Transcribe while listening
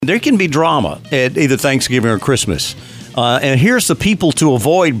There can be drama at either Thanksgiving or Christmas. And here's the people to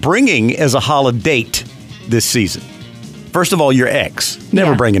avoid bringing as a holiday this season. First of all, your ex.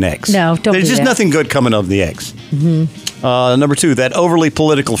 Never bring an ex. No, don't There's do just that. nothing good coming of the ex. Mm-hmm. Number 2, that overly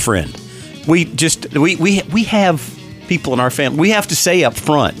political friend. We have people in our family. We have to say up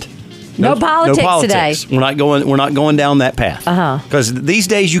front. No politics today. We're not going down that path. Because these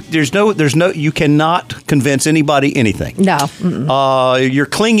days you cannot convince anybody anything. No. Your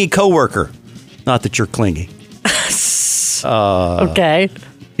clingy coworker. Not that you're clingy. Okay.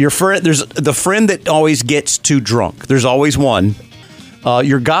 Your friend, there's the friend that always gets too drunk. There's always one.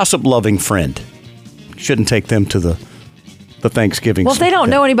 Your gossip-loving friend. Shouldn't take them to the Thanksgiving. Well, if they don't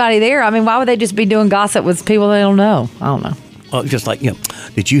know anybody there, I mean, why would they just be doing gossip with people they don't know? I don't know. Well, just like,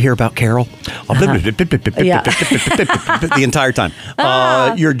 did you hear about Carol? The entire time.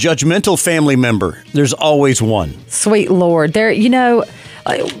 Your judgmental family member. There's always one. Sweet Lord. People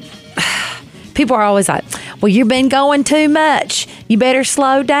are always like, well, you've been going too much. You better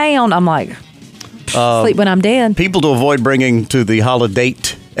slow down. I'm like, sleep when I'm dead. People to avoid bringing to the holiday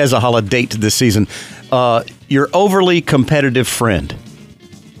as a holiday this season. Your overly competitive friend.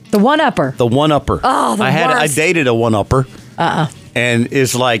 The one-upper. The one-upper. Oh, the worst. I dated a one-upper. And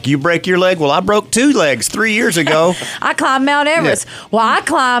it's like, you break your leg? Well, I broke 2 legs 3 years ago. I climbed Mount Everest. Yeah. Well, I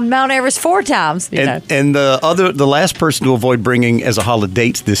climbed Mount Everest 4 times. And the last person to avoid bringing as a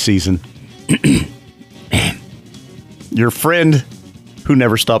holiday this season, your friend who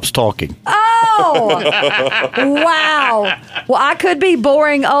never stops talking. Oh, wow. Well, I could be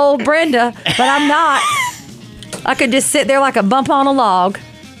boring old Brenda, but I'm not. I could just sit there like a bump on a log.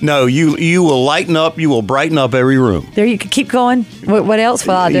 No, you will lighten up. You will brighten up every room. There, you could keep going. What else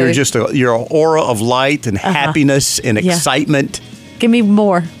will I do? You're just you're an aura of light and happiness and excitement. Give me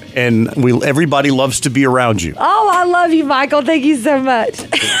more. And everybody loves to be around you. Oh, I love you, Michael. Thank you so much.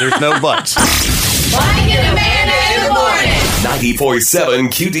 There's no buts. Mike and Amanda in the morning. 94.7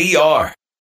 QDR.